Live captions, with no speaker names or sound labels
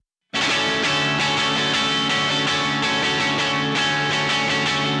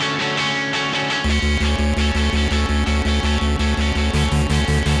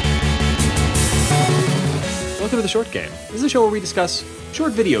welcome to The Short Game. This is a show where we discuss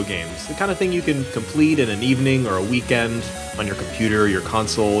short video games, the kind of thing you can complete in an evening or a weekend on your computer, your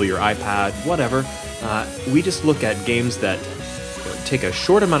console, your iPad, whatever. We just look at games that take a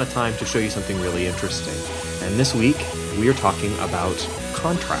short amount of time to show you something really interesting. And this week, we are talking about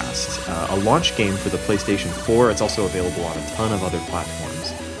Contrast, a launch game for the PlayStation 4. It's also available on a ton of other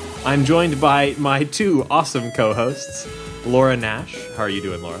platforms. I'm joined by my two awesome co-hosts, Laura Nash. How are you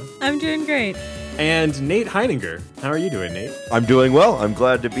doing, Laura? I'm doing great. And Nate Heininger. How are you doing, Nate? I'm doing well. I'm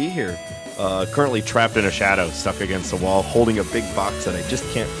glad to be here. Currently trapped in a shadow, stuck against the wall, holding a big box that I just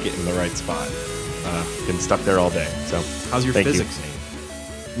can't get in the right spot. Been stuck there all day. So, how's your physics,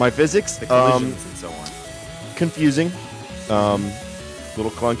 Nate? My physics? The collisions and so on. Confusing.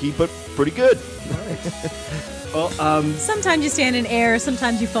 Little clunky, but pretty good. Well, sometimes you stand in air,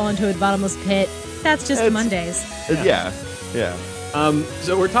 sometimes you fall into a bottomless pit. That's just Mondays. Yeah.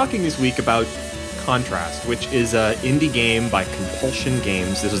 So we're talking this week about Contrast, which is an indie game by Compulsion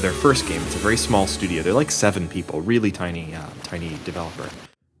Games. This is their first game. It's a very small studio. They're like 7 people, really tiny developer.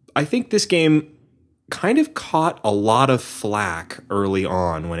 I think this game kind of caught a lot of flack early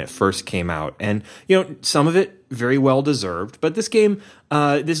on when it first came out. And, some of it very well deserved. But this game,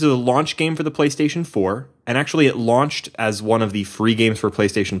 this is a launch game for the PlayStation 4. And actually it launched as one of the free games for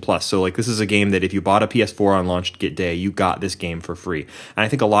PlayStation Plus. So this is a game that if you bought a PS4 on launch day, you got this game for free. And I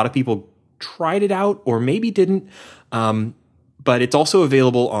think a lot of people tried it out or maybe didn't. But it's also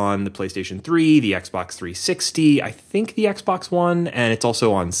available on the PlayStation 3, the Xbox 360, I think the Xbox One, and it's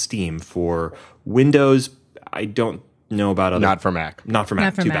also on Steam for Windows. I don't know about other... Not for Mac. Not for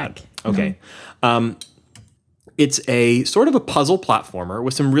Mac. Too bad. Mm-hmm. Okay. It's a sort of a puzzle platformer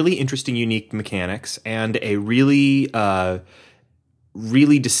with some really interesting, unique mechanics and a really,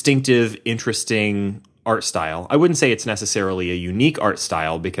 really distinctive, interesting art style. I wouldn't say it's necessarily a unique art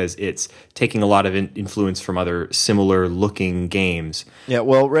style because it's taking a lot of influence from other similar looking games. Yeah,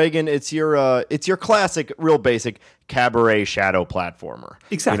 well, Reagan, it's your classic, real basic cabaret shadow platformer.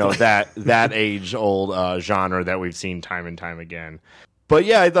 Exactly. That age-old genre that we've seen time and time again. But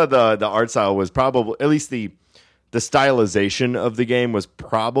yeah, I thought the art style was probably, at least the stylization of the game was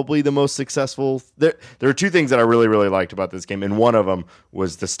probably the most successful. There are 2 things that I really, really liked about this game, and one of them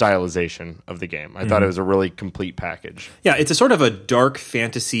was the stylization of the game. I thought it was a really complete package. Yeah, it's a sort of a dark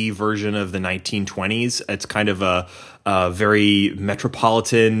fantasy version of the 1920s. It's kind of a very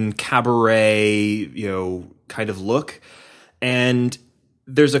metropolitan cabaret, kind of look. And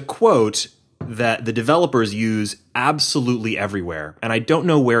there's a quote that the developers use absolutely everywhere. And I don't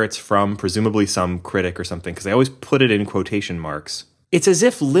know where it's from, presumably some critic or something, because they always put it in quotation marks. It's as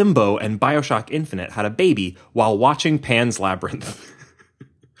if Limbo and BioShock Infinite had a baby while watching Pan's Labyrinth.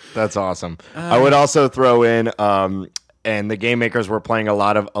 That's awesome. I would also throw in, and the game makers were playing a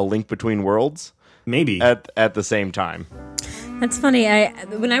lot of A Link Between Worlds. Maybe. At the same time. That's funny.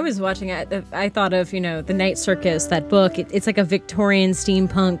 When I was watching it, I thought of, The Night Circus, that book. It's like a Victorian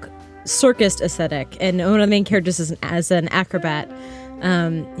steampunk circus aesthetic, and one of the main characters is as an acrobat.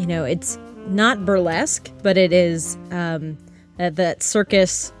 It's not burlesque, but it is that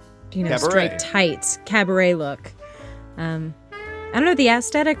circus, cabaret. Straight tights, cabaret look. I don't know. The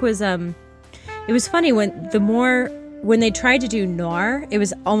aesthetic was it was funny when they tried to do noir. It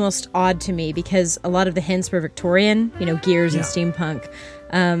was almost odd to me because a lot of the hints were Victorian, gears and steampunk.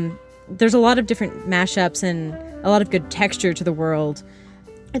 There's a lot of different mashups and a lot of good texture to the world.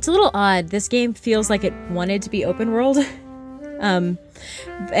 It's a little odd. This game feels like it wanted to be open world. And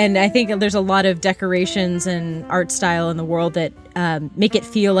I think there's a lot of decorations and art style in the world that make it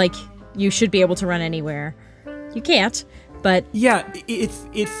feel like you should be able to run anywhere. You can't, but... Yeah,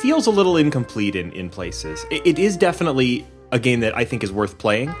 it feels a little incomplete in places. It is definitely a game that I think is worth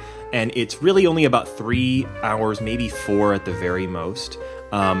playing, and it's really only about 3 hours, maybe 4 at the very most.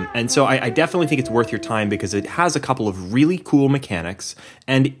 And so I definitely think it's worth your time because it has a couple of really cool mechanics,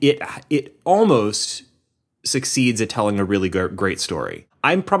 and it almost succeeds at telling a really great story.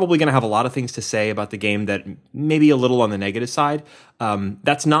 I'm probably going to have a lot of things to say about the game that maybe a little on the negative side.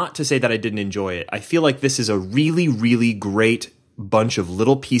 That's not to say that I didn't enjoy it. I feel like this is a really, really great bunch of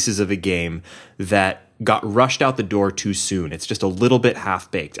little pieces of a game that got rushed out the door too soon. It's just a little bit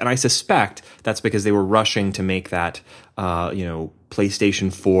half-baked. And I suspect that's because they were rushing to make that,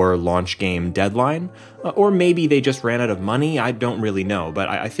 PlayStation 4 launch game deadline. Or maybe they just ran out of money. I don't really know. But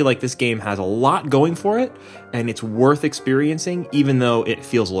I feel like this game has a lot going for it, and it's worth experiencing, even though it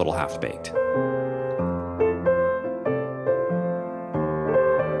feels a little half-baked.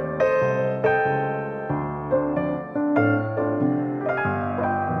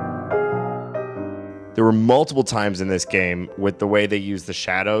 There were multiple times in this game with the way they use the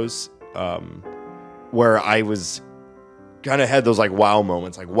shadows where I was kind of had those like wow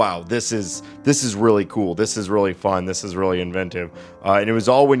moments, like, wow, this is really cool. This is really fun. This is really inventive. And it was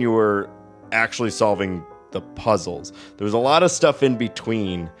all when you were actually solving the puzzles. There was a lot of stuff in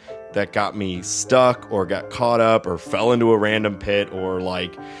between that got me stuck or got caught up or fell into a random pit, or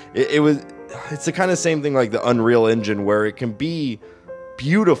like it's the kind of same thing like the Unreal Engine, where it can be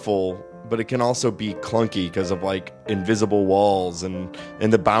beautiful, but it can also be clunky because of like invisible walls and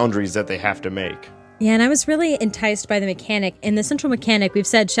the boundaries that they have to make. Yeah, and I was really enticed by the mechanic. In the central mechanic, we've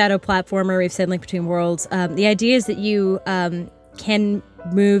said shadow platformer, we've said link between worlds. The idea is that you can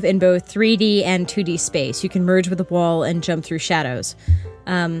move in both 3D and 2D space. You can merge with the wall and jump through shadows.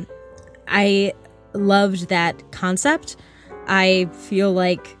 I loved that concept. I feel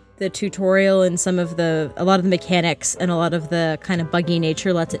like the tutorial and a lot of the mechanics and a lot of the kind of buggy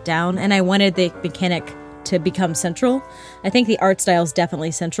nature lets it down. And I wanted the mechanic to become central. I think the art style is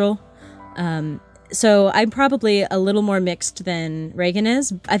definitely central. So I'm probably a little more mixed than Reagan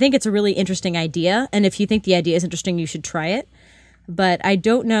is. I think it's a really interesting idea. And if you think the idea is interesting, you should try it. But I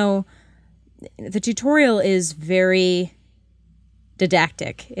don't know. The tutorial is very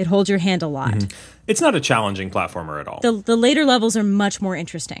didactic. It holds your hand a lot. Mm-hmm. It's not a challenging platformer at all. The later levels are much more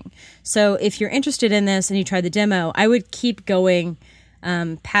interesting. So if you're interested in this and you try the demo, I would keep going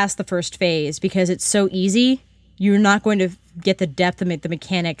past the first phase, because it's so easy. You're not going to get the depth of the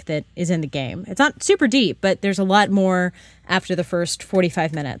mechanic that is in the game. It's not super deep, but there's a lot more after the first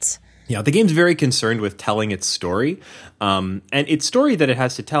 45 minutes. Yeah, the game's very concerned with telling its story. And its story that it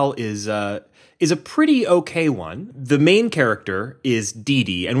has to tell is a pretty okay one. The main character is Dee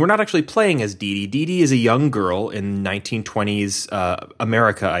Dee, and we're not actually playing as Dee Dee. Dee Dee is a young girl in 1920s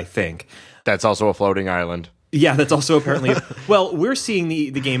America, I think. That's also a floating island. Yeah, that's also apparently... Well, we're seeing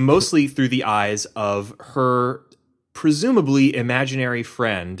the game mostly through the eyes of her presumably imaginary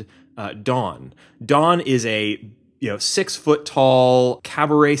friend, Dawn. Dawn is a 6-foot-tall,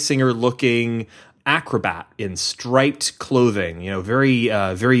 cabaret singer-looking acrobat in striped clothing, very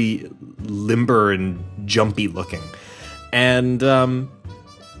very limber and jumpy looking. And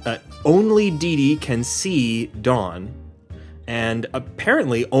only Dee Dee can see Dawn, and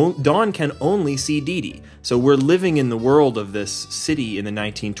apparently Dawn can only see Dee Dee. So we're living in the world of this city in the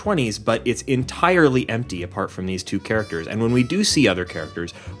 1920s, but it's entirely empty apart from these two characters. And when we do see other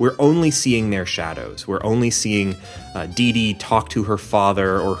characters, we're only seeing their shadows. We're only seeing Dee Dee talk to her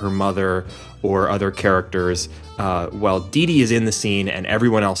father or her mother or other characters, while Dee Dee is in the scene and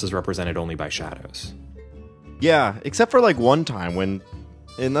everyone else is represented only by shadows. Yeah, except for like one time when,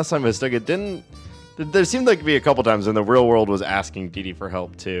 unless I'm mistaken, there seemed like to be a couple times when the real world was asking Dee Dee for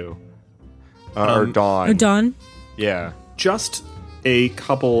help too. Or Dawn. Or Dawn? Yeah. Just a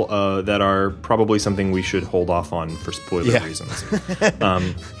couple that are probably something we should hold off on for spoiler reasons.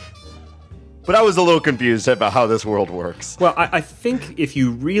 But I was a little confused about how this world works. Well, I think if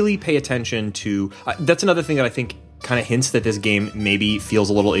you really pay attention to... that's another thing that I think kind of hints that this game maybe feels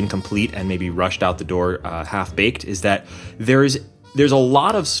a little incomplete and maybe rushed out the door half-baked, is that there's a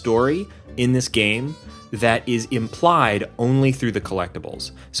lot of story in this game that is implied only through the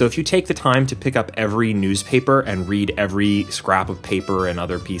collectibles. So if you take the time to pick up every newspaper and read every scrap of paper and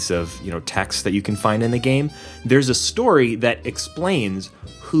other piece of text that you can find in the game, there's a story that explains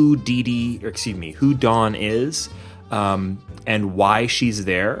who who Dawn is, and why she's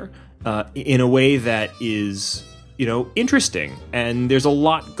there, in a way that is interesting. And there's a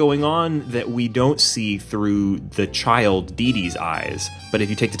lot going on that we don't see through the child Dee Dee's eyes. But if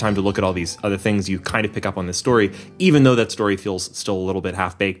you take the time to look at all these other things, you kind of pick up on this story, even though that story feels still a little bit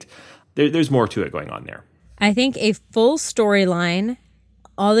half-baked. There's more to it going on there. I think a full storyline,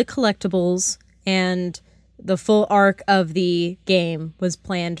 all the collectibles, and the full arc of the game was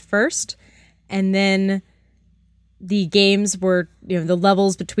planned first, and then the games were, the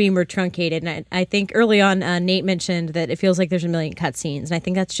levels between were truncated. And I think early on, Nate mentioned that it feels like there's a million cutscenes. And I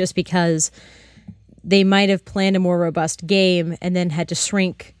think that's just because they might have planned a more robust game and then had to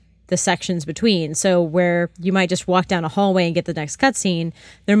shrink the sections between. So where you might just walk down a hallway and get the next cutscene,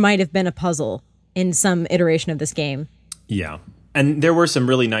 there might have been a puzzle in some iteration of this game. Yeah. And there were some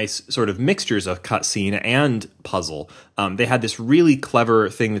really nice sort of mixtures of cutscene and puzzle. They had this really clever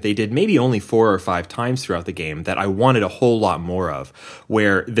thing that they did maybe only 4 or 5 times throughout the game that I wanted a whole lot more of,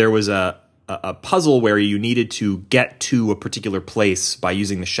 where there was a puzzle where you needed to get to a particular place by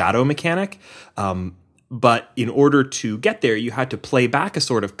using the shadow mechanic. But in order to get there, you had to play back a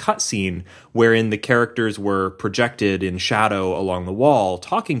sort of cutscene wherein the characters were projected in shadow along the wall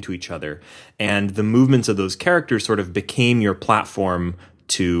talking to each other. And the movements of those characters sort of became your platform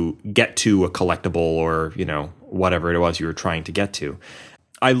to get to a collectible or, whatever it was you were trying to get to.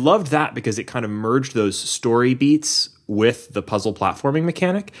 I loved that because it kind of merged those story beats with the puzzle platforming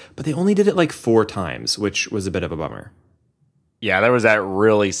mechanic, but they only did it like 4 times, which was a bit of a bummer. Yeah, there was that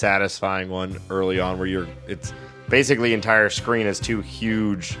really satisfying one early on where it's basically the entire screen is 2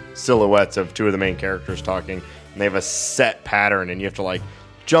 huge silhouettes of 2 of the main characters talking, and they have a set pattern, and you have to like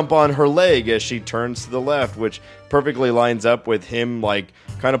jump on her leg as she turns to the left, which perfectly lines up with him like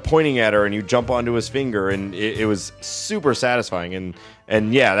kind of pointing at her, and you jump onto his finger, and it was super satisfying.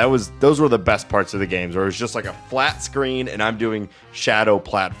 And yeah, those were the best parts of the games, where it was just like a flat screen and I'm doing shadow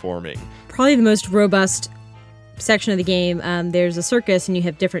platforming. Probably the most robust section of the game. There's a circus and you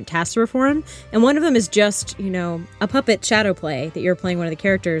have different tasks to perform, and one of them is just, a puppet shadow play that you're playing one of the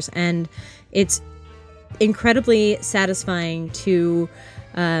characters, and it's incredibly satisfying to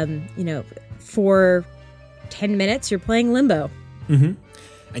for 10 minutes you're playing Limbo. Mm-hmm.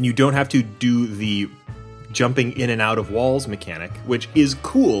 And you don't have to do the jumping in and out of walls mechanic, which is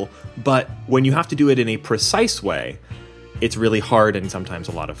cool, but when you have to do it in a precise way, it's really hard and sometimes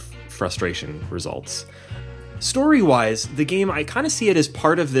a lot of frustration results. Story-wise, the game, I kind of see it as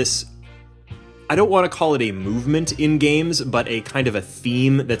part of this, I don't want to call it a movement in games, but a kind of a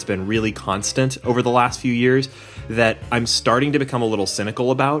theme that's been really constant over the last few years that I'm starting to become a little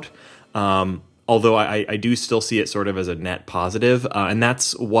cynical about. Although I do still see it sort of as a net positive. And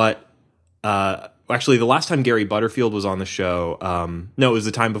that's what, actually the last time Gary Butterfield was on the show, no, it was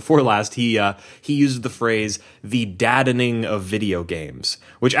the time before last, he used the phrase, the daddening of video games,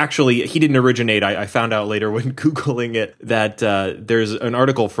 which actually he didn't originate. I found out later when Googling it that there's an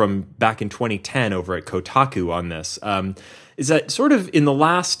article from back in 2010 over at Kotaku on this. Is that sort of in the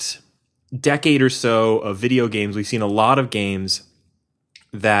last decade or so of video games, we've seen a lot of games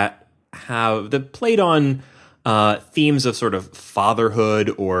that played on themes of sort of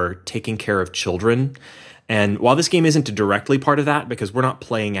fatherhood or taking care of children. And while this game isn't directly part of that, because we're not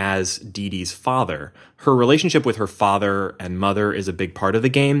playing as Dee Dee's father, her relationship with her father and mother is a big part of the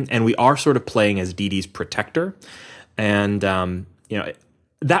game, and we are sort of playing as Dee Dee's protector. And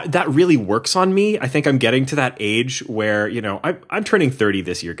that really works on me. I think I'm getting to that age where I'm turning 30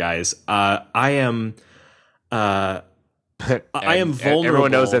 this year, guys. I am vulnerable.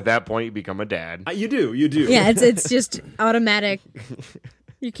 Everyone knows at that point you become a dad. You do. Yeah, it's just automatic.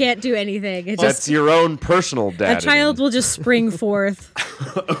 You can't do anything. That's your own personal dad. A child will just spring forth.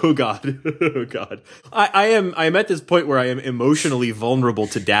 Oh God. I am at this point where I am emotionally vulnerable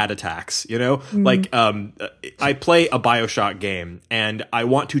to dad attacks, Mm-hmm. Like I play a BioShock game and I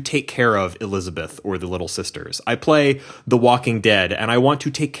want to take care of Elizabeth or the little sisters. I play The Walking Dead and I want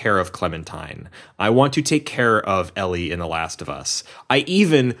to take care of Clementine. I want to take care of Ellie in The Last of Us. I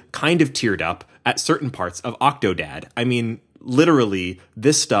even kind of teared up at certain parts of Octodad. I mean, literally,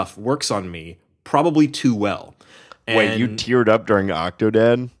 this stuff works on me probably too well. Wait, you teared up during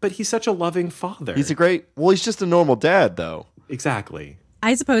Octodad? But he's such a loving father. He's just a normal dad, though. Exactly.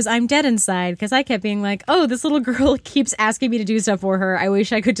 I suppose I'm dead inside because I kept being like, oh, this little girl keeps asking me to do stuff for her. I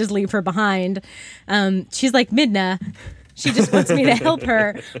wish I could just leave her behind. She's like Midna. She just wants me to help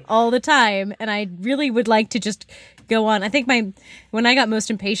her all the time. And I really would like to just go on. I think when I got most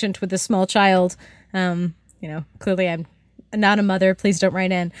impatient with this small child, clearly I'm not a mother, please don't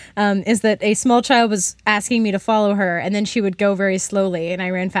write in, is that a small child was asking me to follow her, and then she would go very slowly, and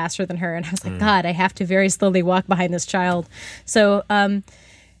I ran faster than her, and I was like, God, I have to very slowly walk behind this child. So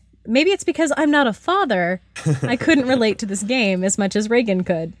maybe it's because I'm not a father, I couldn't relate to this game as much as Reagan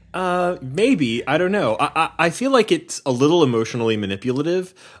could. Maybe, I don't know. I feel like it's a little emotionally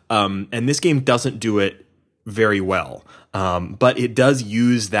manipulative, and this game doesn't do it very well. But it does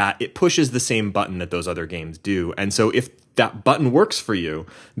use that, it pushes the same button that those other games do. And so if that button works for you,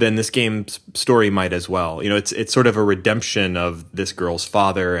 then this game's story might as well. It's sort of a redemption of this girl's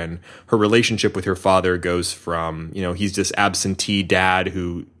father, and her relationship with her father goes from, he's this absentee dad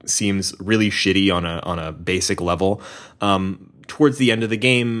who seems really shitty on a basic level. Towards the end of the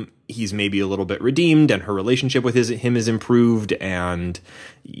game, he's maybe a little bit redeemed, and her relationship with him is improved, and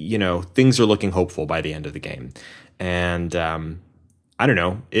things are looking hopeful by the end of the game. And I don't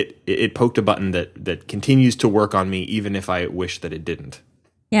know, it poked a button that continues to work on me, even if I wish that it didn't.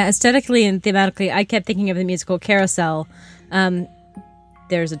 Yeah, aesthetically and thematically, I kept thinking of the musical Carousel.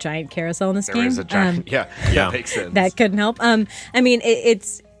 There's a giant carousel in this game. There is a giant, yeah, makes sense. That couldn't help.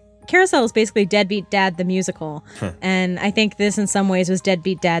 It's Carousel is basically Deadbeat Dad the musical, and I think this in some ways was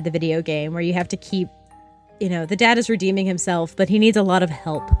Deadbeat Dad the video game, where you have to keep, the dad is redeeming himself, but he needs a lot of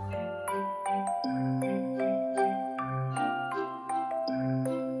help.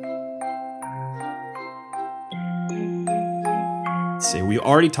 See, we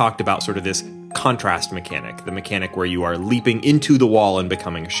already talked about sort of this contrast mechanic, the mechanic where you are leaping into the wall and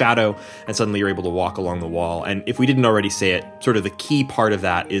becoming a shadow, and suddenly you're able to walk along the wall. And if we didn't already say it, sort of the key part of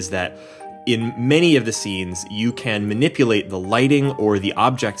that is that in many of the scenes, you can manipulate the lighting or the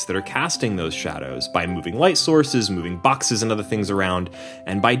objects that are casting those shadows by moving light sources, moving boxes and other things around.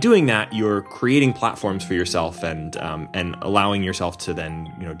 And by doing that, you're creating platforms for yourself and allowing yourself to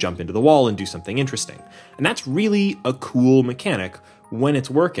then, jump into the wall and do something interesting. And that's really a cool mechanic when it's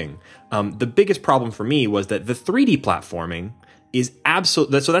working. The biggest problem for me was that the 3D platforming is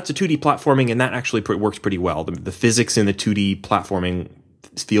absolute. So that's a 2D platforming, and that actually works pretty well. The physics in the 2D platforming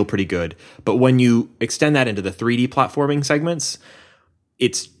feel pretty good, but when you extend that into the 3D platforming segments,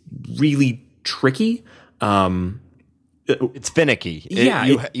 it's really tricky. It's finicky.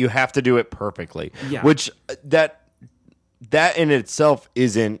 You have to do it perfectly. Yeah. Which that in itself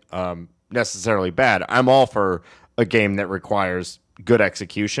isn't necessarily bad. I'm all for a game that requires good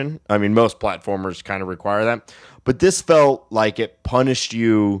execution. I mean, most platformers kind of require that, but this felt like it punished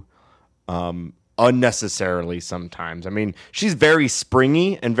you unnecessarily sometimes. I mean, she's very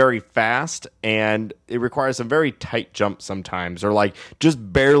springy and very fast, and it requires some very tight jumps sometimes, or like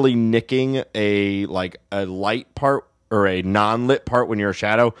just barely nicking a light part or a non-lit part when you're a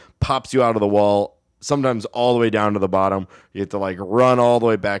shadow pops you out of the wall, sometimes all the way down to the bottom. You have to run all the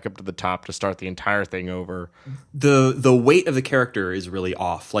way back up to the top to start the entire thing over. The weight of the character is really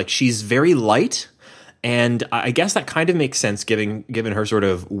off. She's very light, and I guess that kind of makes sense given her sort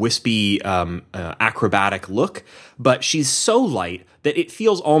of wispy, acrobatic look. But she's so light that it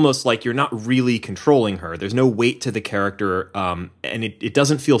feels almost like you're not really controlling her. There's no weight to the character, and it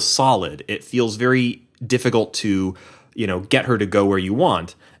doesn't feel solid. It feels very difficult to, get her to go where you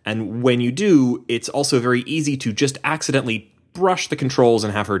want. And when you do, it's also very easy to just accidentally brush the controls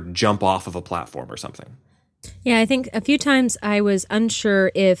and have her jump off of a platform or something. Yeah, I think a few times I was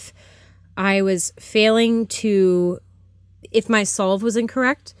unsure if I was failing if my solve was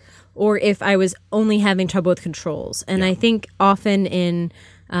incorrect or if I was only having trouble with controls. And I think often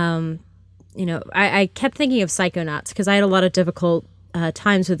I kept thinking of Psychonauts because I had a lot of difficult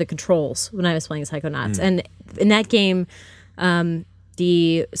times with the controls when I was playing Psychonauts. And in that game,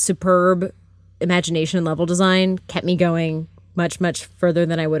 the superb imagination and level design kept me going much, much further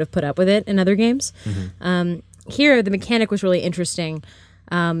than I would have put up with it in other games. Mm-hmm. Here, the mechanic was really interesting.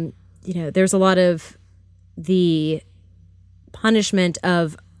 There's a lot of the punishment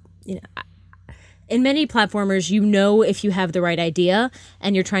of, in many platformers, if you have the right idea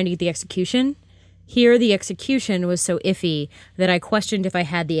and you're trying to get the execution. Here, the execution was so iffy that I questioned if I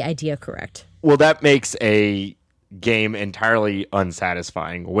had the idea correct. Well, that makes a game entirely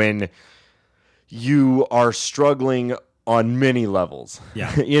unsatisfying when you are struggling on many levels.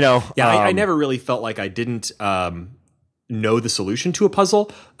 Yeah. I never really felt like I didn't know the solution to a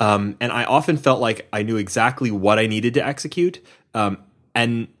puzzle. And I often felt like I knew exactly what I needed to execute.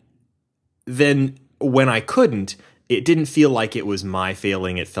 And then when I couldn't, it didn't feel like it was my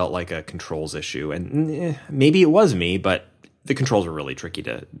failing. It felt like a controls issue. And maybe it was me, but the controls were really tricky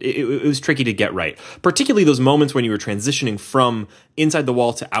it was tricky to get right. Particularly those moments when you were transitioning from inside the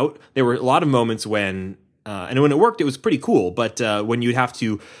wall to out. There were a lot of moments when, and when it worked, it was pretty cool. But when you'd have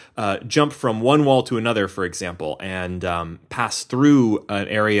to jump from one wall to another, for example, and pass through an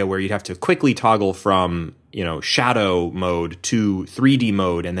area where you'd have to quickly toggle from, shadow mode to 3D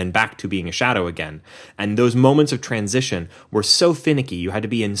mode and then back to being a shadow again. And those moments of transition were so finicky. You had to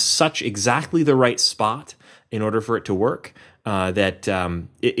be in such exactly the right spot in order for it to work. That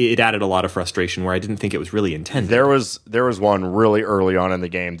it added a lot of frustration where I didn't think it was really intended. There was one really early on in the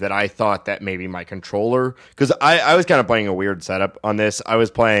game that I thought that maybe my controller, because I was kind of playing a weird setup on this. I was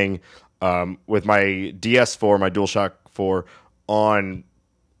playing with my DS4, my DualShock 4, on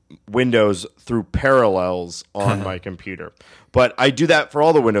Windows through Parallels on my computer. But I do that for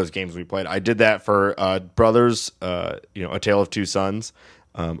all the Windows games we played. I did that for Brothers, A Tale of Two Sons,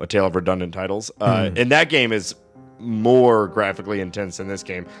 A Tale of Redundant Titles. And that game is more graphically intense than this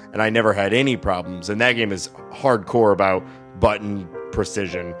game, and I never had any problems. And that game is hardcore about button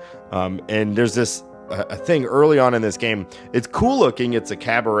precision. And there's this a thing early on in this game. It's cool looking. It's a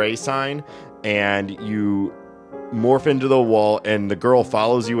cabaret sign, and you morph into the wall, and the girl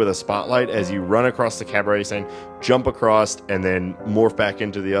follows you with a spotlight as you run across the cabaret sign, jump across, and then morph back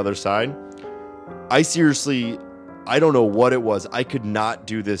into the other side. I don't know what it was. I could not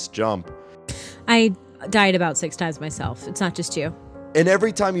do this jump. I died about 6 times myself. It's not just you. And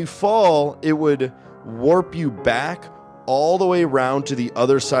every time you fall, it would warp you back all the way around to the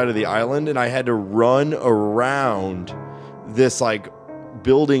other side of the island, and I had to run around this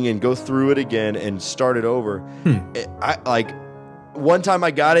building and go through it again and start it over. one time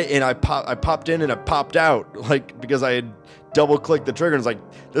I got it and I popped in and I popped out, like, because I had double clicked the trigger. And it's like,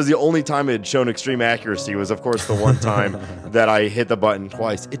 this is the only time it had shown extreme accuracy was, of course, the one time that I hit the button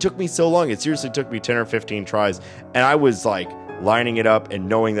twice. It took me so long. It seriously took me 10 or 15 tries. And I was like lining it up and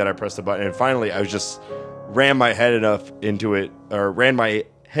knowing that I pressed the button. And finally, I was just ran my head into it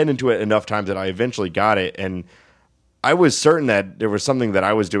enough times that I eventually got it. And I was certain that there was something that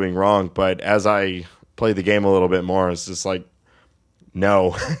I was doing wrong. But as I played the game a little bit more, it's just like,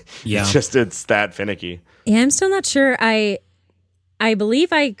 no, Yeah. it's that finicky. Yeah, I'm still not sure. I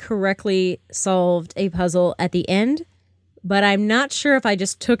believe I correctly solved a puzzle at the end, but I'm not sure if I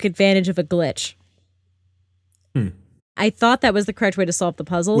just took advantage of a glitch. I thought that was the correct way to solve the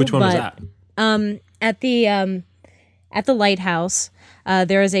puzzle. Which one was that? At the lighthouse,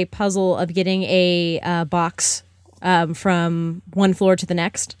 there is a puzzle of getting a box from one floor to the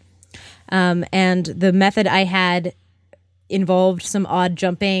next, and the method I had involved some odd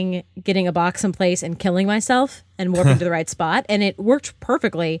jumping, getting a box in place, and killing myself and warping to the right spot, and it worked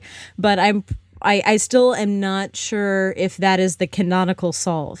perfectly. But I still am not sure if that is the canonical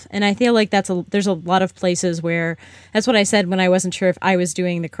solve, and I feel like there's a lot of places where that's what I said when I wasn't sure if I was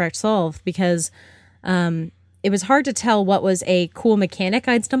doing the correct solve, because it was hard to tell what was a cool mechanic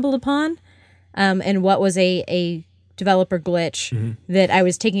I'd stumbled upon, and what was a developer glitch that I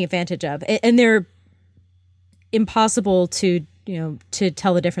was taking advantage of, and they're impossible to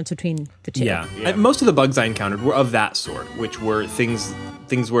tell the difference between the two. Yeah. And most of the bugs I encountered were of that sort, which were things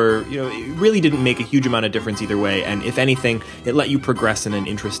where, it really didn't make a huge amount of difference either way. And if anything, it let you progress in an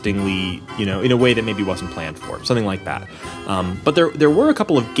interestingly, in a way that maybe wasn't planned for, something like that. But there were a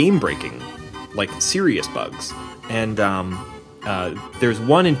couple of game-breaking, like serious bugs. And there's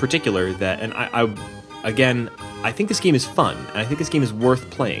one in particular that, and I think this game is fun, and I think this game is worth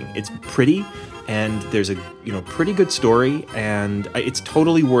playing. It's pretty, and there's a pretty good story, and it's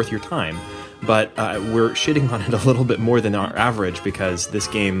totally worth your time. But we're shitting on it a little bit more than our average because this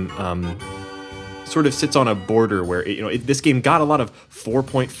game sort of sits on a border where this game got a lot of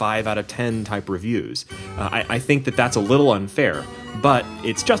 4.5 out of 10 type reviews. I think that's a little unfair, but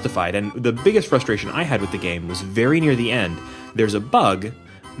it's justified. And the biggest frustration I had with the game was very near the end. There's a bug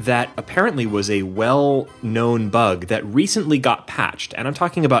that apparently was a well-known bug that recently got patched. And I'm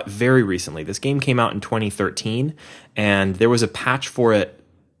talking about very recently. This game came out in 2013, and there was a patch for it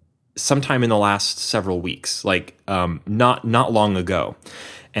sometime in the last several weeks, like not long ago.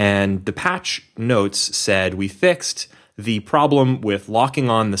 And the patch notes said, we fixed the problem with locking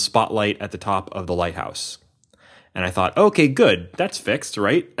on the spotlight at the top of the lighthouse. And I thought, okay, good, that's fixed,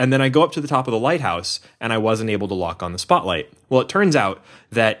 right? And then I go up to the top of the lighthouse, and I wasn't able to lock on the spotlight. Well, it turns out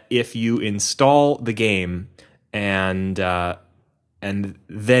that if you install the game and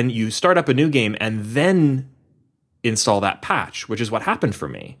then you start up a new game and then install that patch, which is what happened for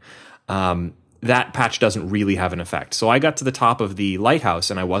me, that patch doesn't really have an effect. So I got to the top of the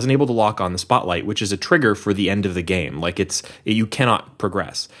lighthouse, and I wasn't able to lock on the spotlight, which is a trigger for the end of the game. Like you cannot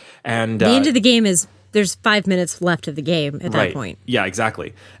progress. And the end of the game is... There's 5 minutes left of the game at that point. Yeah,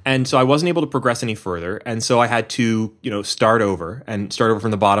 exactly. And so I wasn't able to progress any further. And so I had to, start over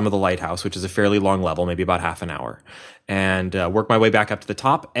from the bottom of the lighthouse, which is a fairly long level, maybe about half an hour, and work my way back up to the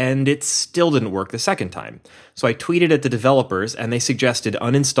top. And it still didn't work the second time. So I tweeted at the developers, and they suggested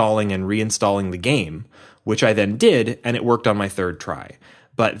uninstalling and reinstalling the game, which I then did, and it worked on my third try.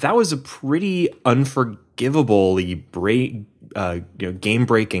 But that was a pretty unforgivably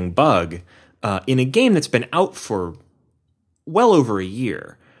game-breaking bug in a game that's been out for well over a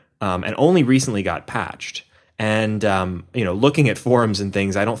year and only recently got patched. And, looking at forums and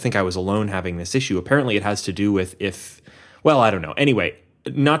things, I don't think I was alone having this issue. Apparently it has to do with I don't know. Anyway,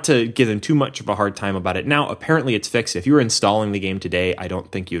 not to give them too much of a hard time about it now, apparently it's fixed. If you were installing the game today, I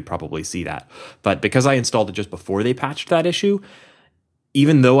don't think you'd probably see that. But because I installed it just before they patched that issue,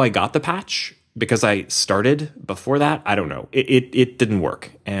 even though I got the patch, because I started before that, I don't know. It didn't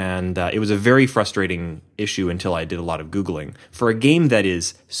work. And it was a very frustrating issue until I did a lot of Googling. For a game that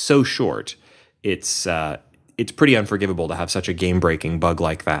is so short, it's pretty unforgivable to have such a game-breaking bug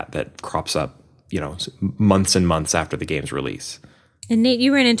like that crops up, months and months after the game's release. And Nate,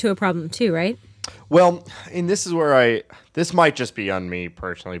 you ran into a problem too, right? Well, and this is where this might just be on me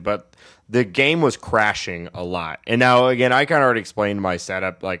personally, but the game was crashing a lot. And now, again, I kind of already explained my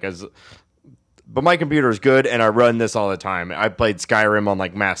setup, but my computer is good, and I run this all the time. I played Skyrim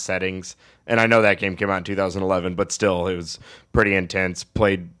on mass settings, and I know that game came out in 2011, but still, it was pretty intense.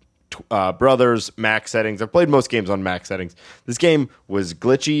 Played Brothers, max settings. I've played most games on max settings. This game was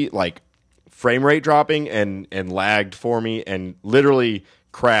glitchy, frame rate dropping and lagged for me, and literally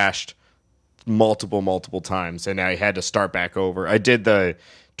crashed multiple times, and I had to start back over. I did the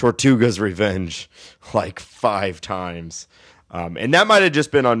Tortuga's Revenge like 5 times. And that might have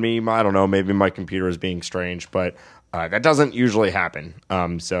just been on me. I don't know. Maybe my computer is being strange, but that doesn't usually happen.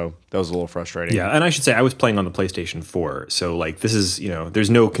 So that was a little frustrating. Yeah, and I should say I was playing on the PlayStation 4. So like this is, there's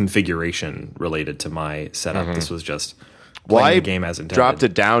no configuration related to my setup. This was just playing the game as intended. Dropped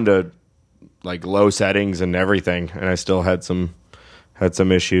it down to like low settings and everything, and I still had some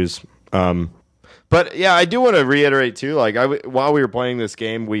issues. But yeah, I do want to reiterate too. Like while we were playing this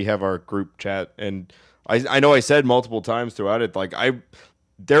game, we have our group chat, and I know I said multiple times throughout it, like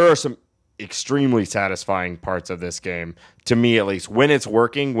there are some extremely satisfying parts of this game, to me at least, when it's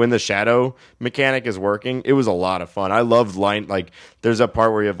working, when the shadow mechanic is working. It was a lot of fun. I loved there's a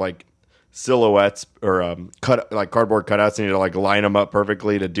part where you have like silhouettes or cardboard cutouts, and you need to like line them up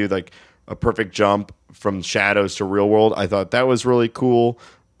perfectly to do like a perfect jump from shadows to real world. I thought that was really cool.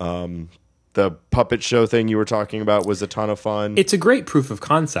 The puppet show thing you were talking about was a ton of fun. It's a great proof of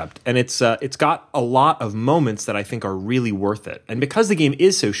concept, and it's got a lot of moments that I think are really worth it. And because the game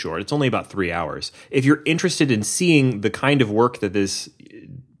is so short, it's only about 3 hours. If you're interested in seeing the kind of work that this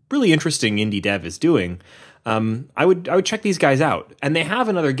really interesting indie dev is doing, I would check these guys out. And they have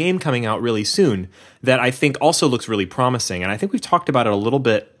another game coming out really soon that I think also looks really promising. And I think we've talked about it a little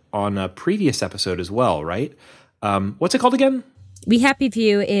bit on a previous episode as well, right? What's it called again? We Happy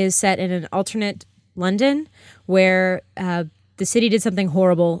Few is set in an alternate London where the city did something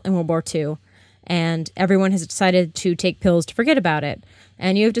horrible in World War II, and everyone has decided to take pills to forget about it.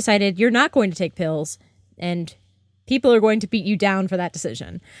 And you have decided you're not going to take pills, and people are going to beat you down for that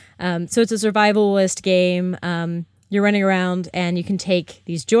decision. So it's a survivalist game. You're running around, and you can take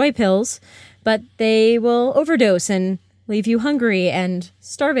these joy pills, but they will overdose and leave you hungry and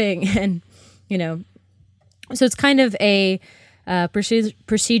starving, and so it's kind of a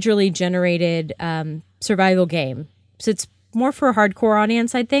procedurally generated survival game. So it's more for a hardcore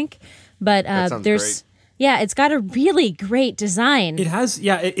audience, I think. But there's great. It's got a really great design. It has,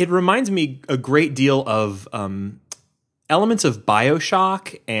 it reminds me a great deal of elements of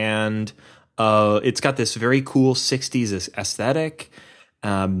BioShock, and it's got this very cool 60s aesthetic.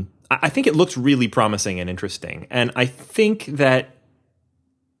 I think it looks really promising and interesting. And I think that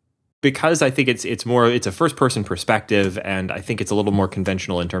because I think it's a first person perspective, and I think it's a little more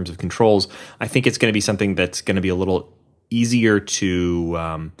conventional in terms of controls, I think it's going to be something that's going to be a little easier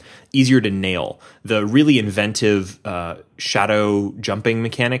to nail. The really inventive shadow jumping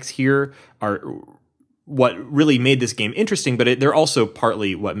mechanics here are what really made this game interesting, but they're also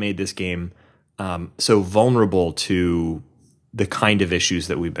partly what made this game so vulnerable to the kind of issues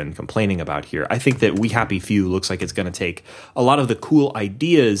that we've been complaining about here. I think that We Happy Few looks like it's going to take a lot of the cool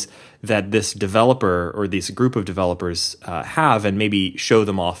ideas that this developer or this group of developers have, and maybe show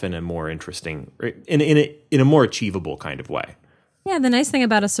them off in a more interesting, in a more achievable kind of way. Yeah, the nice thing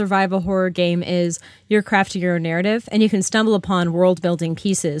about a survival horror game is you're crafting your own narrative, and you can stumble upon world-building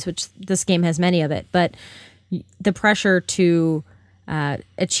pieces, which this game has many of it, but the pressure to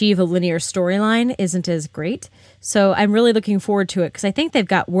achieve a linear storyline isn't as great. So I'm really looking forward to it because I think they've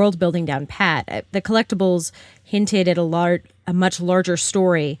got world building down pat. The collectibles hinted at a much larger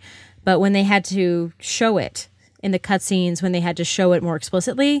story, but when they had to show it in the cutscenes, when they had to show it more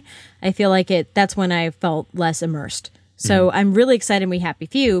explicitly, I feel like that's when I felt less immersed. So I'm really excited We Happy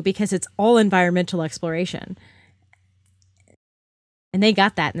Few because it's all environmental exploration. And they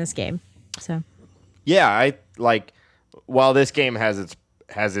got that in this game. So yeah, while this game has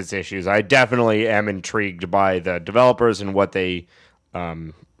its issues, I definitely am intrigued by the developers and what they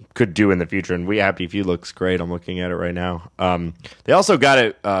could do in the future. And We Happy Few looks great. I'm looking at it right now. They also got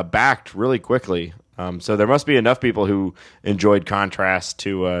it backed really quickly. So there must be enough people who enjoyed Contrast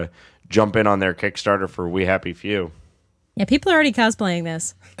to jump in on their Kickstarter for We Happy Few. Yeah, people are already cosplaying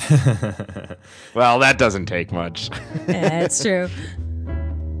this. Well, that doesn't take much. Yeah, it's true.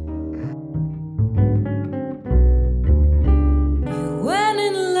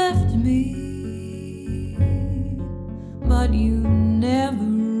 But you never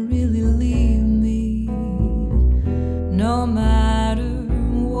really leave me, no matter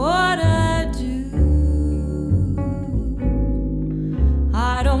what I do.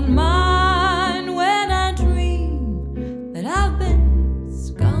 I don't mind when I dream that I've been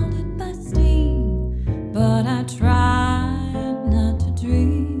scalded by steam, but I try not to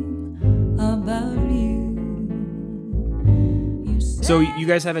dream about you. So you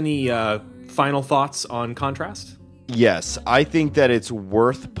guys have any final thoughts on Contrast? Yes, I think that it's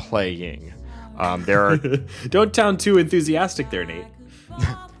worth playing. There are Don't sound too enthusiastic there, Nate.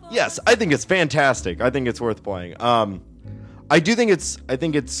 Yes, I think it's fantastic. I think it's worth playing. I think it's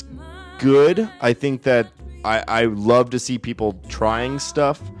good. I think that I love to see people trying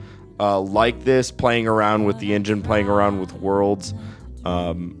stuff like this, playing around with the engine, playing around with worlds.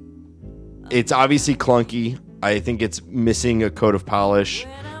 It's obviously clunky. I think it's missing a coat of polish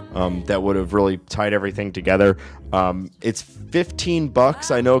that would have really tied everything together. It's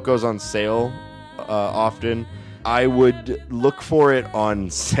 $15. I know it goes on sale often. I would look for it on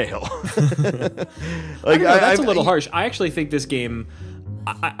sale. Like that's a little harsh. I actually think this game.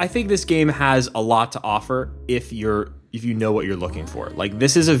 I think this game has a lot to offer if you know what you're looking for. Like,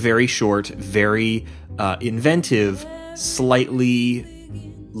 this is a very short, very inventive, slightly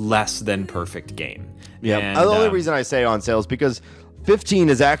less than perfect game. Yeah, and, the only reason I say on sale is because 15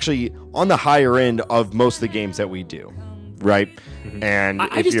 is actually on the higher end of most of the games that we do, right? Mm-hmm. And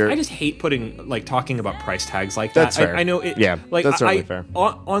I just hate talking about price tags like that's that. Fair. I know it. Yeah, that's certainly fair.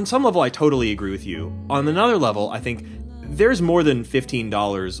 On some level, I totally agree with you. On another level, I think there's more than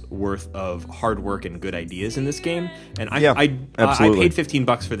 $15 worth of hard work and good ideas in this game. And I paid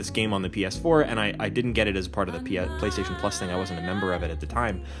 $15 for this game on the PS4, and I didn't get it as part of the PlayStation Plus thing. I wasn't a member of it at the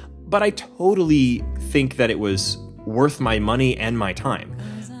time. But I totally think that it was worth my money and my time.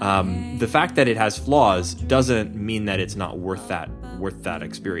 The fact that it has flaws doesn't mean that it's not worth that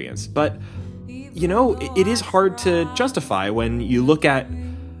experience. But, it is hard to justify when you look at.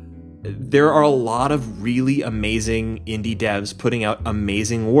 There are a lot of really amazing indie devs putting out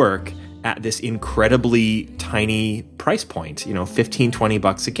amazing work at this incredibly tiny price point,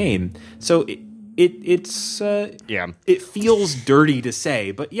 $15-20 a game. So it feels dirty to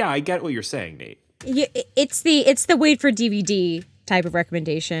say, but yeah, I get what you're saying, Nate. Yeah, it's the wait for DVD type of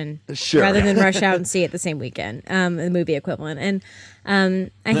recommendation, sure, rather than rush out and see it the same weekend, the movie equivalent.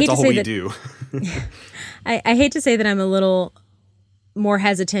 And I hate to say that do. I hate to say that I'm a little more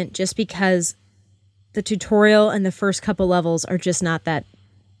hesitant just because the tutorial and the first couple levels are just not that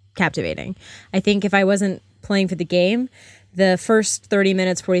captivating. I think if I wasn't playing for the game, the first 30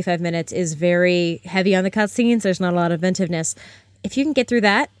 minutes, 45 minutes is very heavy on the cutscenes. There's not a lot of inventiveness. If you can get through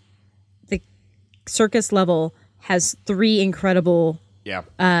that, the circus level has three incredible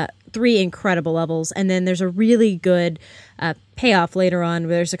levels, and then there's a really good payoff later on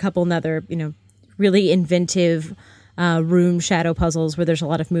where there's a couple other, really inventive room shadow puzzles where there's a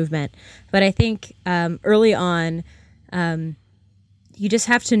lot of movement. But I think early on, you just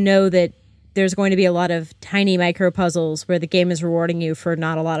have to know that there's going to be a lot of tiny micro puzzles where the game is rewarding you for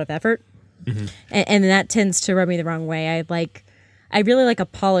not a lot of effort. Mm-hmm. And that tends to rub me the wrong way. I really like a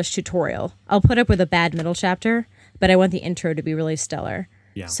polished tutorial. I'll put up with a bad middle chapter, but I want the intro to be really stellar.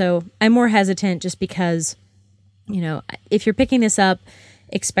 Yeah. So I'm more hesitant just because, if you're picking this up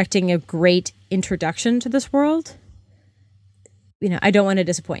expecting a great introduction to this world, I don't want to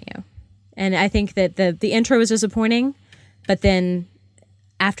disappoint you. And I think that the intro was disappointing, but then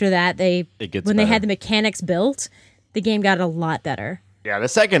after that, they had the mechanics built, the game got a lot better. Yeah, the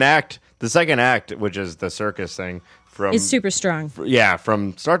second act, which is the circus thing, it's super strong.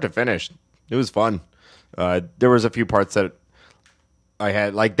 From start to finish, it was fun. There was a few parts that I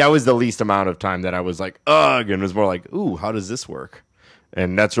had, that was the least amount of time that I was like, ugh, and it was more like, ooh, how does this work?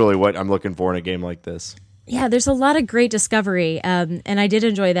 And that's really what I'm looking for in a game like this. Yeah, there's a lot of great discovery, and I did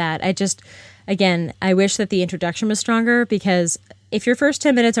enjoy that. I wish that the introduction was stronger, because if your first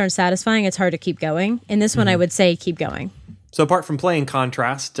 10 minutes aren't satisfying, it's hard to keep going. In this one, I would say keep going. So apart from playing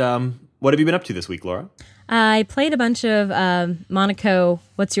Contrast, what have you been up to this week, Laura? I played a bunch of Monaco,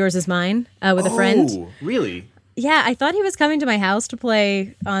 What's Yours Is Mine, with a friend. Oh, really? Yeah, I thought he was coming to my house to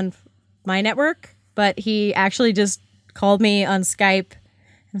play on my network, but he actually just called me on Skype.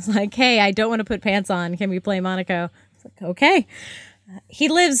 I was like, hey, I don't want to put pants on. Can we play Monaco? I was like, okay. He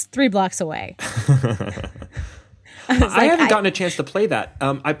lives 3 blocks away. I haven't gotten a chance to play that.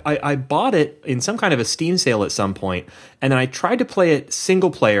 I bought it in some kind of a Steam sale at some point, and then I tried to play it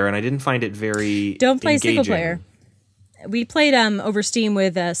single player, and I didn't find it very Don't play engaging. Single player. We played over Steam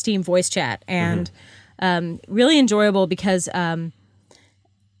with Steam voice chat, and really enjoyable because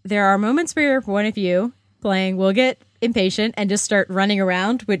there are moments where one of you playing will get impatient and just start running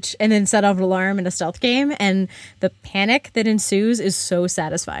around, and then set off an alarm in a stealth game, and the panic that ensues is so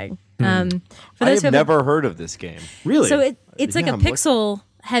satisfying. I have never heard of this game. Really? So it's like a pixel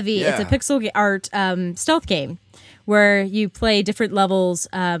heavy. Yeah. It's a pixel art stealth game where you play different levels.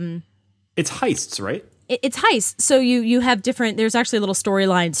 It's heists, right? It's heists. So you have different. There's actually a little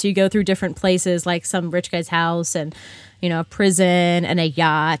storyline. So you go through different places, like some rich guy's house, and a prison and a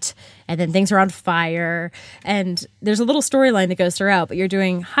yacht, and then things are on fire. And there's a little storyline that goes throughout. But you're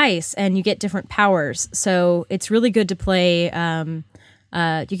doing heists, and you get different powers. So it's really good to play.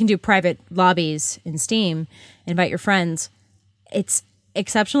 You can do private lobbies in Steam, invite your friends. It's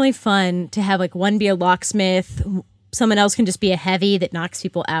exceptionally fun to have like one be a locksmith, someone else can just be a heavy that knocks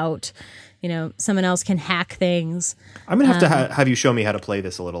people out. You know, someone else can hack things. I'm gonna have to have you show me how to play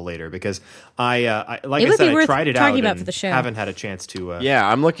this a little later because I like It I would said, be I worth tried it talking out about and for the show. haven't had a chance to. Yeah,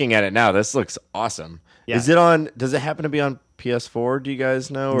 I'm looking at it now. This looks awesome. Yeah. Is it on? Does it happen to be on PS4? Do you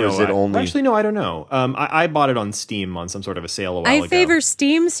guys know, or is it only? Actually, no, I don't know. I bought it on Steam on some sort of a sale a while ago. I favor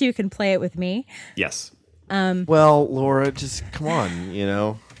Steam so you can play it with me. Yes. Well, Laura, just come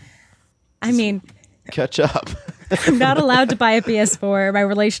on. I mean, Catch up. I'm not allowed to buy a PS4. My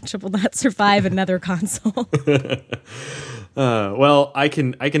relationship will not survive another console. Well, I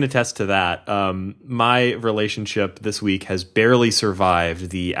can attest to that. My relationship this week has barely survived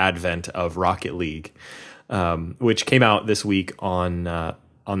the advent of Rocket League, which came out this week on the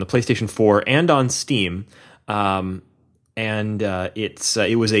PlayStation 4 and on Steam. It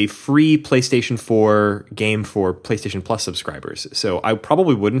was a free PlayStation 4 game for PlayStation Plus subscribers. So I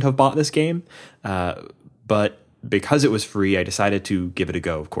probably wouldn't have bought this game, but because it was free, I decided to give it a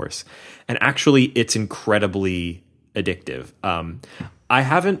go, of course. And actually, it's incredibly addictive.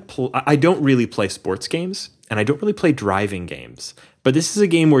 I don't really play sports games, and I don't really play driving games. But this is a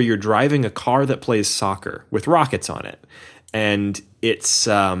game where you're driving a car that plays soccer with rockets on it. And it's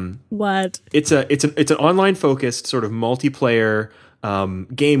What? it's an online focused sort of multiplayer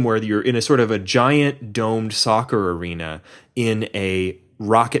game where you're in a sort of a giant domed soccer arena in a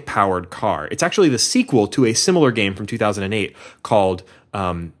rocket powered car. It's actually the sequel to a similar game from 2008 called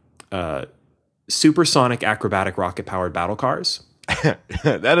Supersonic Acrobatic Rocket Powered Battle Cars.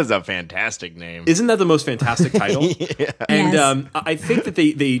 That is a fantastic name. Isn't that the most fantastic title? Yeah. And Yes. I think that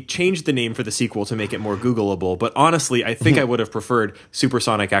they changed the name for the sequel to make it more Googleable. But honestly, I think I would have preferred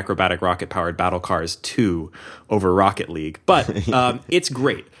Supersonic Acrobatic Rocket Powered Battle Cars 2 over Rocket League. But it's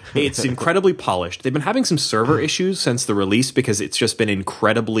great. It's incredibly polished. They've been having some server issues since the release because it's just been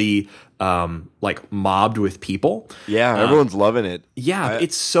incredibly mobbed with people. Yeah, everyone's loving it. Yeah,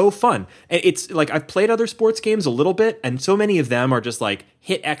 it's so fun. And it's like I've played other sports games a little bit, and so many of them are just like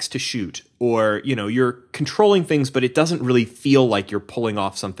hit X to shoot, or you're controlling things, but it doesn't really feel like you're pulling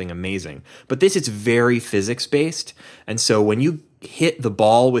off something amazing. But this is very physics based, and so when you hit the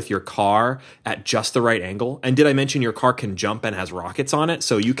ball with your car at just the right angle, and did I mention your car can jump and has rockets on it,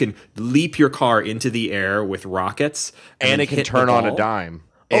 so you can leap your car into the air with rockets, And then it can hit the turn on a ball. dime.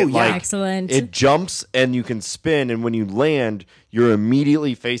 Oh, yeah. Excellent. It jumps and you can spin, and when you land, you're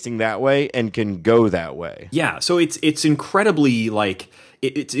immediately facing that way and can go that way. Yeah, so it's incredibly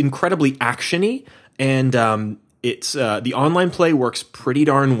it's incredibly actiony, and it's the online play works pretty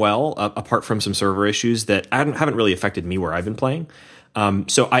darn well, apart from some server issues that haven't really affected me where I've been playing.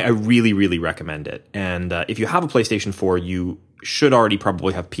 So I really, really recommend it. And if you have a PlayStation 4, you should already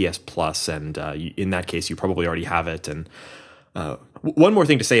probably have PS Plus, and in that case, you probably already have it. And one more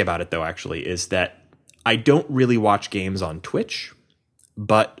thing to say about it, though, actually, is that I don't really watch games on Twitch,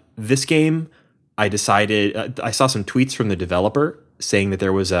 but this game, I decided I saw some tweets from the developer saying that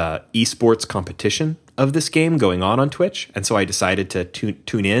there was a esports competition of this game going on Twitch, and so I decided to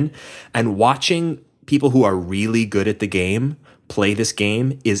tune in. And watching people who are really good at the game play this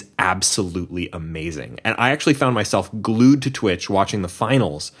game is absolutely amazing. And I actually found myself glued to Twitch watching the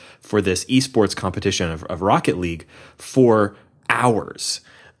finals for this esports competition of Rocket League for hours.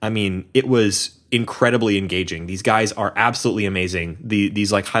 I mean, it was incredibly engaging. These guys are absolutely amazing.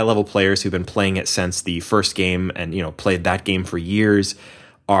 These like high level players who've been playing it since the first game and played that game for years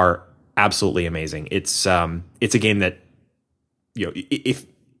are absolutely amazing. It's a game that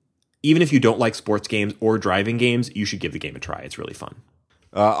even if you don't like sports games or driving games, you should give the game a try. It's really fun.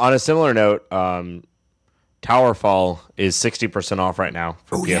 On a similar note, Towerfall is 60% off right now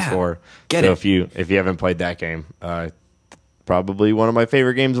for PS4. Get so it. if you haven't played that game, probably one of my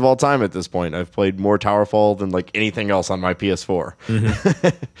favorite games of all time at this point. I've played more Towerfall than like anything else on my PS4.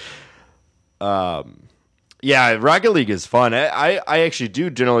 Mm-hmm. Yeah, Rocket League is fun. I actually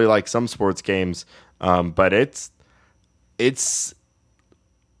do generally like some sports games, but it's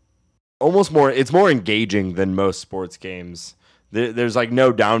almost more engaging than most sports games. There's like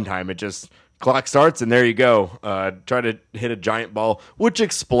no downtime. It just clock starts and there you go. Try to hit a giant ball, which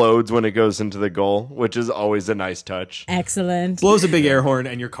explodes when it goes into the goal, which is always a nice touch. Excellent. Blows a big air horn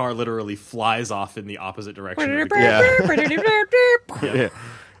and your car literally flies off in the opposite direction. of the goal. Yeah.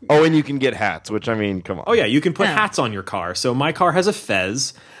 Oh, and you can get hats, which I mean, come on. Oh yeah, you can put Yeah. hats on your car. So my car has a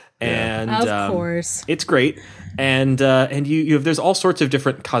fez, and Of course. it's great. And you have, there's all sorts of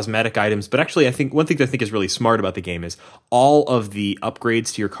different cosmetic items. But actually, I think one thing that I think is really smart about the game is all of the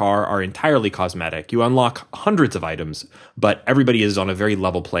upgrades to your car are entirely cosmetic. You unlock hundreds of items, but everybody is on a very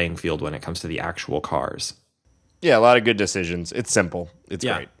level playing field when it comes to the actual cars. Yeah, a lot of good decisions. It's simple. It's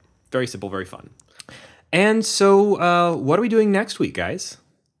great. Very simple, very fun. And so, what are we doing next week, guys?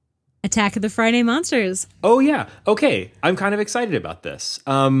 Attack of the Friday Monsters. Oh, yeah. Okay. I'm kind of excited about this.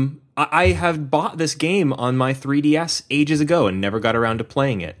 I have bought this game on my 3DS ages ago and never got around to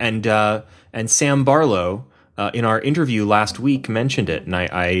playing it. And Sam Barlow, in our interview last week, mentioned it, and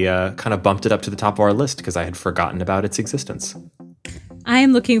I kind of bumped it up to the top of our list because I had forgotten about its existence. I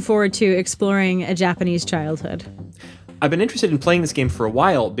am looking forward to exploring a Japanese childhood. I've been interested in playing this game for a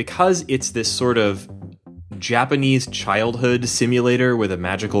while because it's this sort of Japanese childhood simulator with a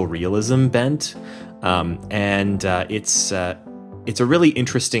magical realism bent, and it's a really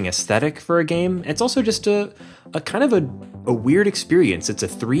interesting aesthetic for a game. It's also just a kind of a weird experience. It's a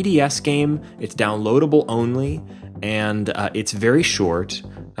 3DS game. It's downloadable only, and it's very short,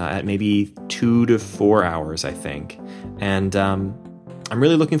 at maybe 2 to 4 hours, I think. And I'm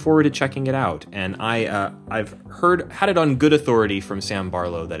really looking forward to checking it out. And I've had it on good authority from Sam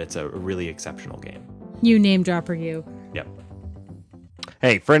Barlow that it's a really exceptional game. You name dropper, you. Yep.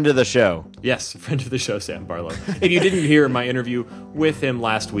 Hey, friend of the show. Yes, friend of the show, Sam Barlow. If you didn't hear my interview with him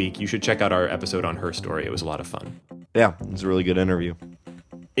last week, you should check out our episode on Her Story. It was a lot of fun. Yeah, it was a really good interview.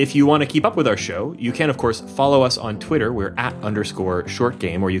 If you want to keep up with our show, you can, of course, follow us on Twitter. We're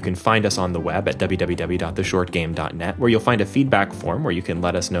 @_shortgame, or you can find us on the web at www.theshortgame.net, where you'll find a feedback form where you can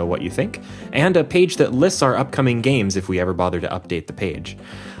let us know what you think, and a page that lists our upcoming games if we ever bother to update the page.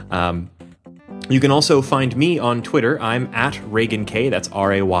 You can also find me on Twitter. I'm @RaganK. That's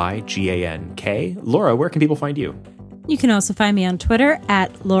RayGank. Laura, where can people find you? You can also find me on Twitter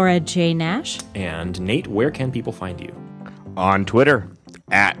 @LauraJNash. And Nate, where can people find you? On Twitter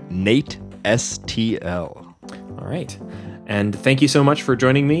 @NateSTL. All right. And thank you so much for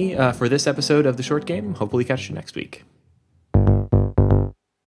joining me for this episode of The Short Game. Hopefully catch you next week.